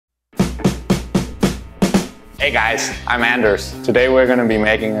Hey guys, I'm Anders. Today we're going to be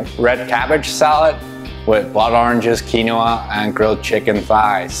making a red cabbage salad with blood oranges, quinoa, and grilled chicken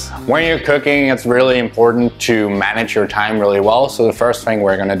thighs. When you're cooking, it's really important to manage your time really well. So the first thing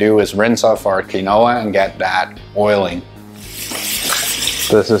we're going to do is rinse off our quinoa and get that oiling.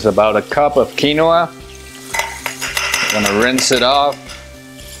 This is about a cup of quinoa. I'm going to rinse it off,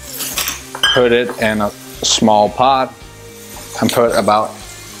 put it in a small pot, and put about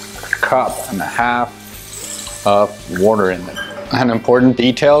a cup and a half of water in it. An important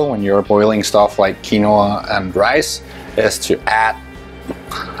detail when you're boiling stuff like quinoa and rice is to add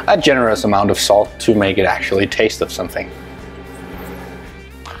a generous amount of salt to make it actually taste of something.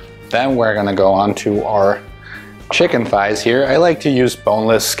 Then we're gonna go on to our chicken thighs here. I like to use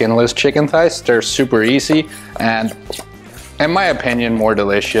boneless, skinless chicken thighs. They're super easy and, in my opinion, more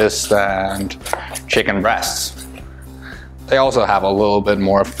delicious than chicken breasts. They also have a little bit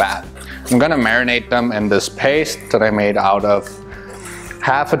more fat. I'm gonna marinate them in this paste that I made out of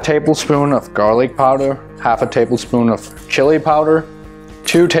half a tablespoon of garlic powder, half a tablespoon of chili powder,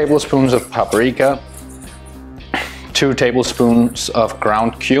 2 tablespoons of paprika, 2 tablespoons of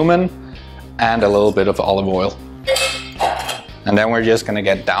ground cumin, and a little bit of olive oil. And then we're just gonna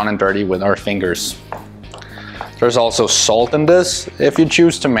get down and dirty with our fingers. There's also salt in this. If you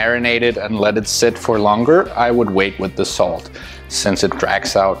choose to marinate it and let it sit for longer, I would wait with the salt, since it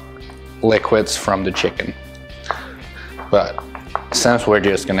drags out liquids from the chicken. But since we're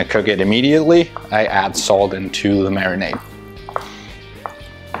just gonna cook it immediately, I add salt into the marinade.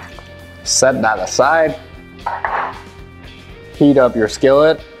 Set that aside. Heat up your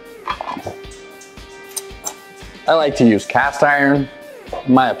skillet. I like to use cast iron.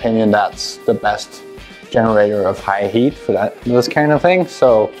 In my opinion, that's the best generator of high heat for this kind of thing.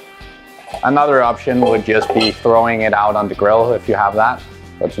 So another option would just be throwing it out on the grill if you have that.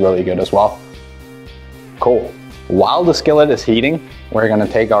 That's really good as well. Cool. While the skillet is heating, we're gonna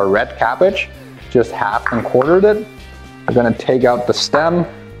take our red cabbage, just half and quartered it. We're gonna take out the stem,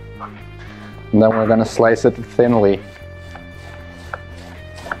 and then we're gonna slice it thinly.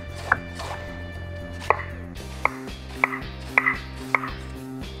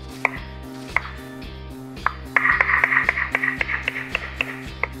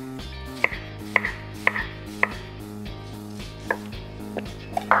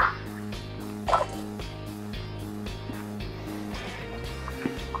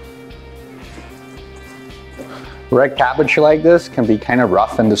 Red cabbage like this can be kind of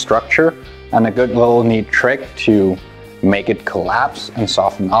rough in the structure, and a good little neat trick to make it collapse and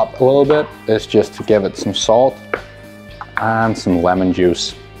soften up a little bit is just to give it some salt and some lemon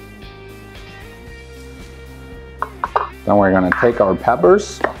juice. Then we're gonna take our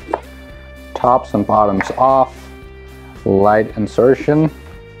peppers, tops and bottoms off, light insertion,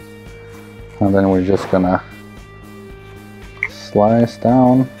 and then we're just gonna slice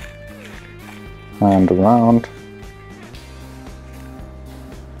down and around.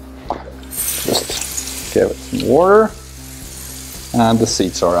 Just give it some water, and the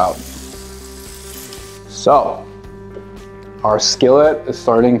seeds are out. So, our skillet is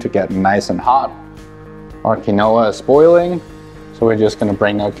starting to get nice and hot. Our quinoa is boiling, so we're just gonna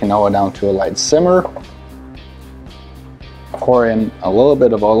bring our quinoa down to a light simmer. Pour in a little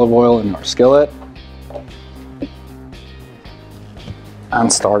bit of olive oil in our skillet,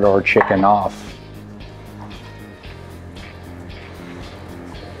 and start our chicken off.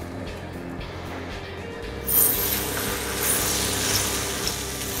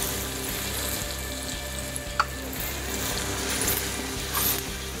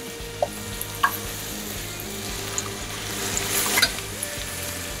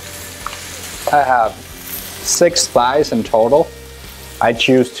 I have 6 thighs in total. I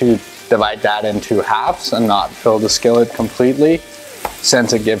choose to divide that into halves and not fill the skillet completely,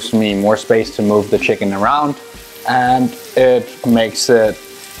 since it gives me more space to move the chicken around, and it makes it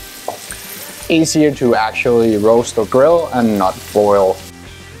easier to actually roast or grill and not boil.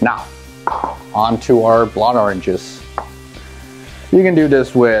 Now, on to our blood oranges. You can do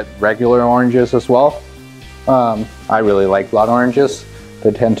this with regular oranges as well. I really like blood oranges. They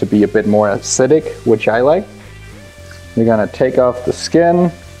tend to be a bit more acidic, which I like. You're gonna take off the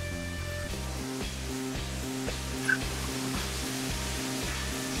skin.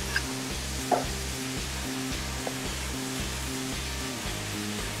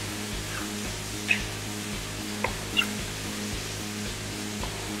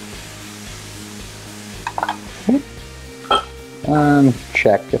 And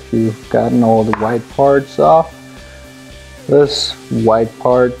check if you've gotten all the white parts off. This white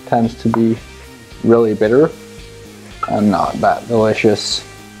part tends to be really bitter and not that delicious.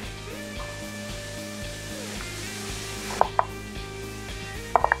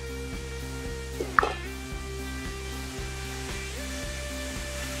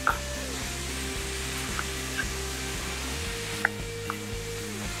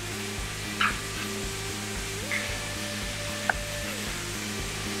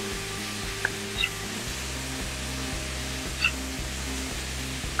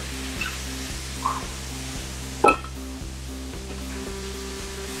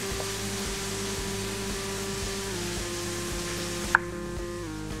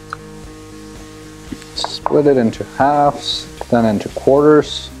 split it into halves, then into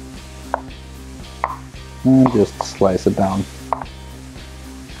quarters, and just slice it down.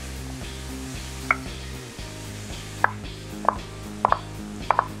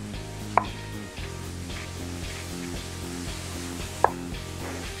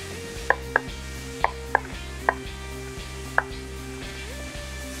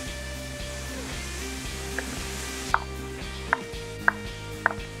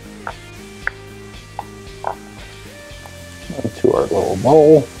 Into our little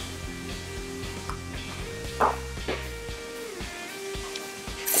bowl.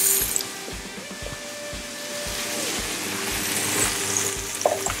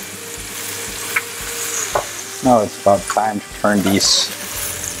 Now it's about time to turn these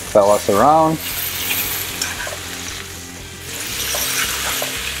fellas around.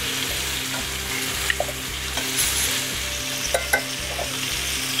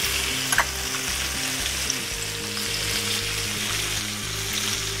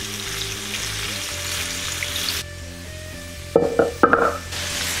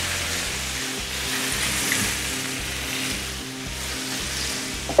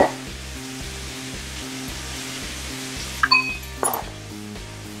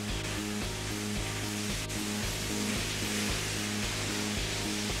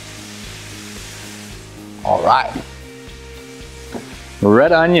 All right,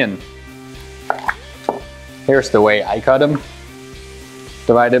 red onion. Here's the way I cut them.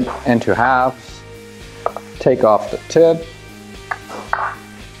 Divide them into halves, take off the tip,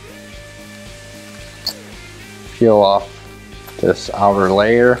 peel off this outer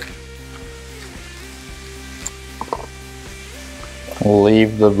layer,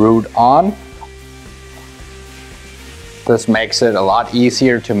 leave the root on. This makes it a lot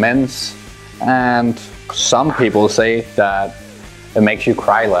easier to mince, and some people say that it makes you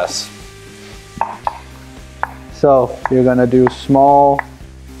cry less. So you're gonna do small,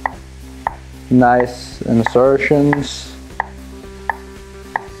 nice insertions.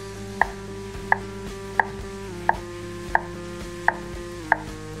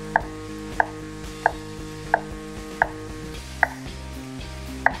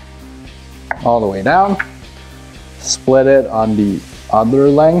 All the way down. Split it on the other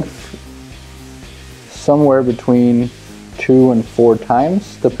length, somewhere between 2 and 4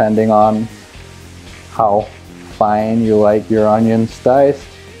 times, depending on how fine you like your onions diced.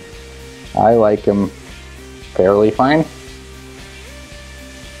 I like them fairly fine.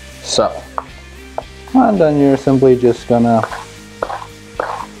 So, and then you're simply just gonna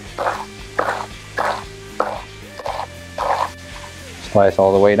slice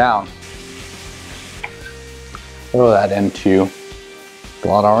all the way down. Throw that into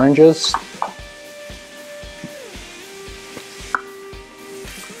blood oranges.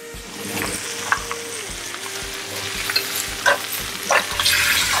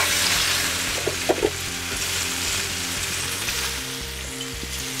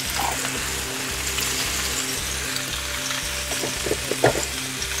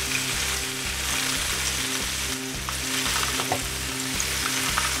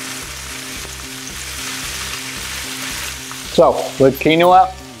 So with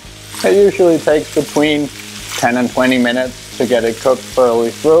quinoa, it usually takes between 10 and 20 minutes to get it cooked thoroughly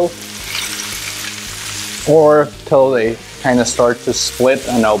through, or till they kind of start to split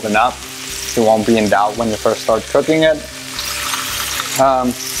and open up. You won't be in doubt when you first start cooking it.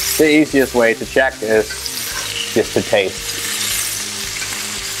 The easiest way to check is just to taste.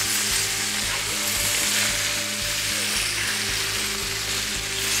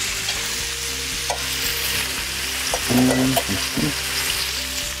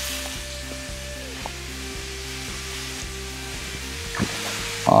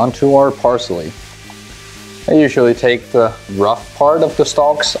 Onto our parsley. I usually take the rough part of the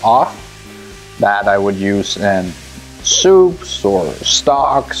stalks off. That I would use in soups or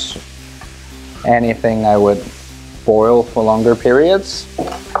stocks, anything I would boil for longer periods.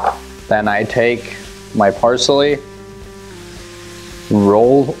 Then I take my parsley,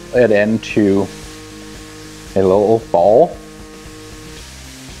 roll it into a little ball.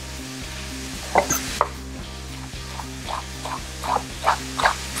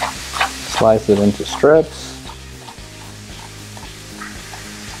 Slice it into strips.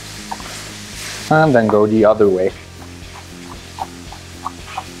 And then go the other way.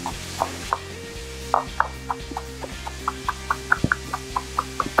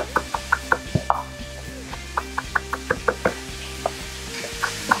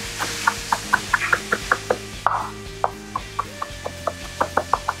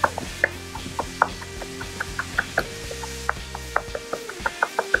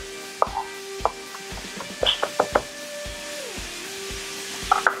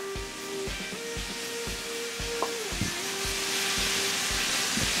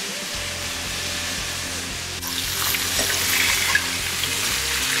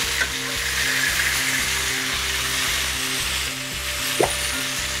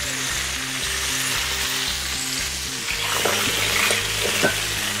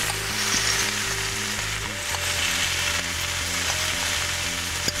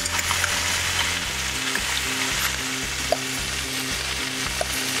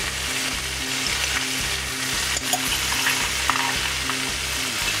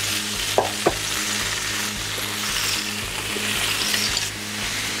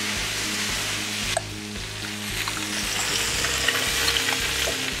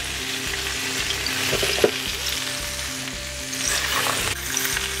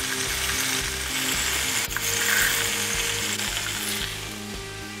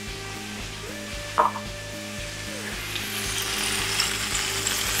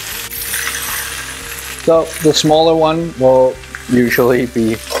 So the smaller one will usually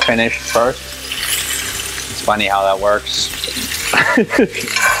be finished first. It's funny how that works.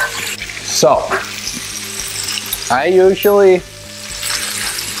 So I usually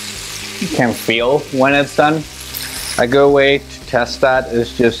can feel when it's done. A good way to test that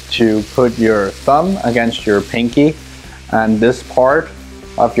is just to put your thumb against your pinky, and this part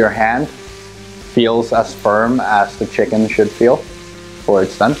of your hand feels as firm as the chicken should feel before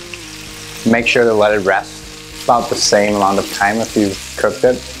it's done. Make sure to let it rest about the same amount of time if you've cooked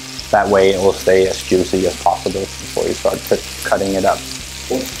it. That way it will stay as juicy as possible before you start cutting it up.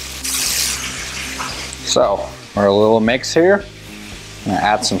 So our little mix here, I'm gonna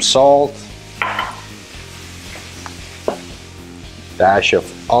add some salt, dash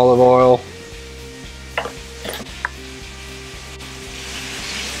of olive oil,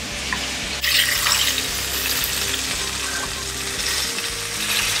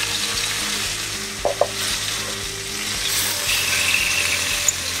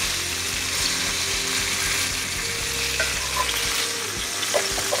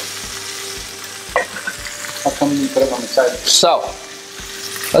 so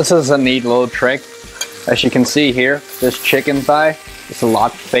this is a neat little trick. As you can see here, this chicken thigh is a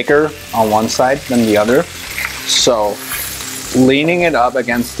lot thicker on one side than the other. So leaning it up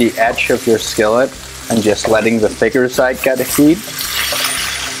against the edge of your skillet and just letting the thicker side get a heat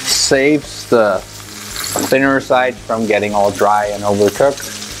saves the thinner side from getting all dry and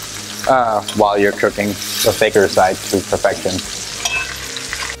overcooked while you're cooking the thicker side to perfection.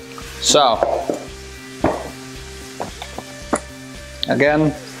 So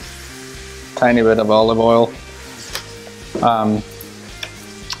again, tiny bit of olive oil.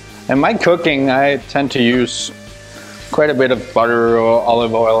 In my cooking, I tend to use quite a bit of butter or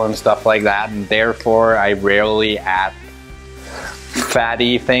olive oil and stuff like that, and therefore I rarely add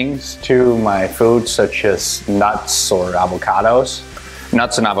fatty things to my food, such as nuts or avocados.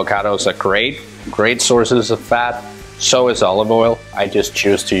 Nuts and avocados are great sources of fat. So is olive oil. I just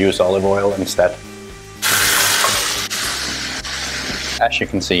choose to use olive oil instead. As you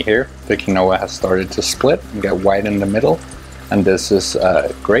can see here, the quinoa has started to split and get white in the middle, and this is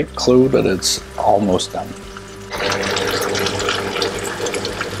a great clue that it's almost done.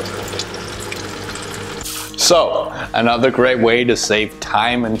 So another great way to save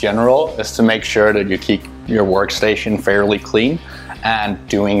time in general is to make sure that you keep your workstation fairly clean and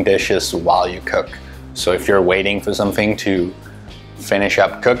doing dishes while you cook. So if you're waiting for something to finish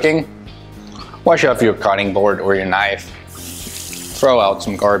up cooking, wash off your cutting board or your knife, throw out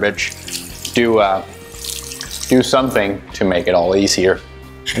some garbage, do something to make it all easier.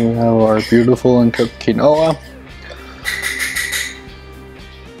 We have our beautiful and cooked quinoa.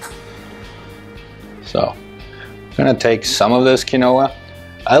 So I'm gonna take some of this quinoa.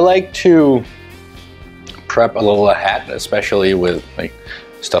 I like to prep a little ahead, especially with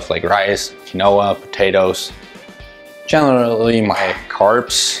stuff like rice, quinoa, potatoes. Generally my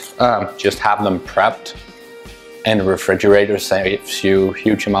carbs, just have them prepped in the refrigerator saves you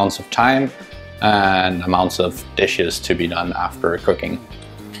huge amounts of time and amounts of dishes to be done after cooking.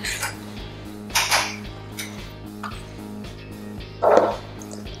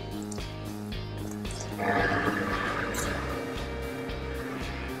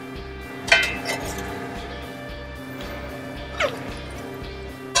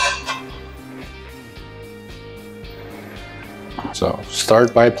 So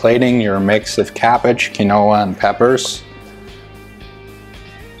start by plating your mix of cabbage, quinoa, and peppers.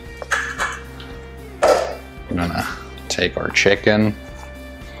 We're gonna take our chicken,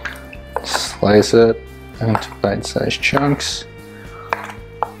 slice it into bite-sized chunks.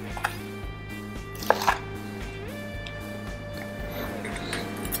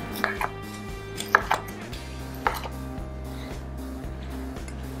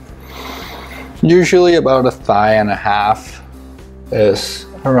 Usually about a thigh and a half is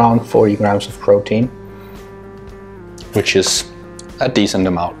around 40 grams of protein, which is a decent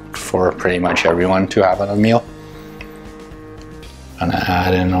amount for pretty much everyone to have at a meal. Gonna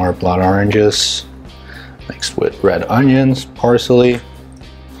add in our blood oranges mixed with red onions, parsley,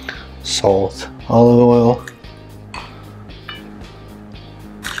 salt, olive oil,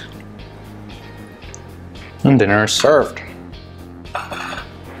 and dinner is served.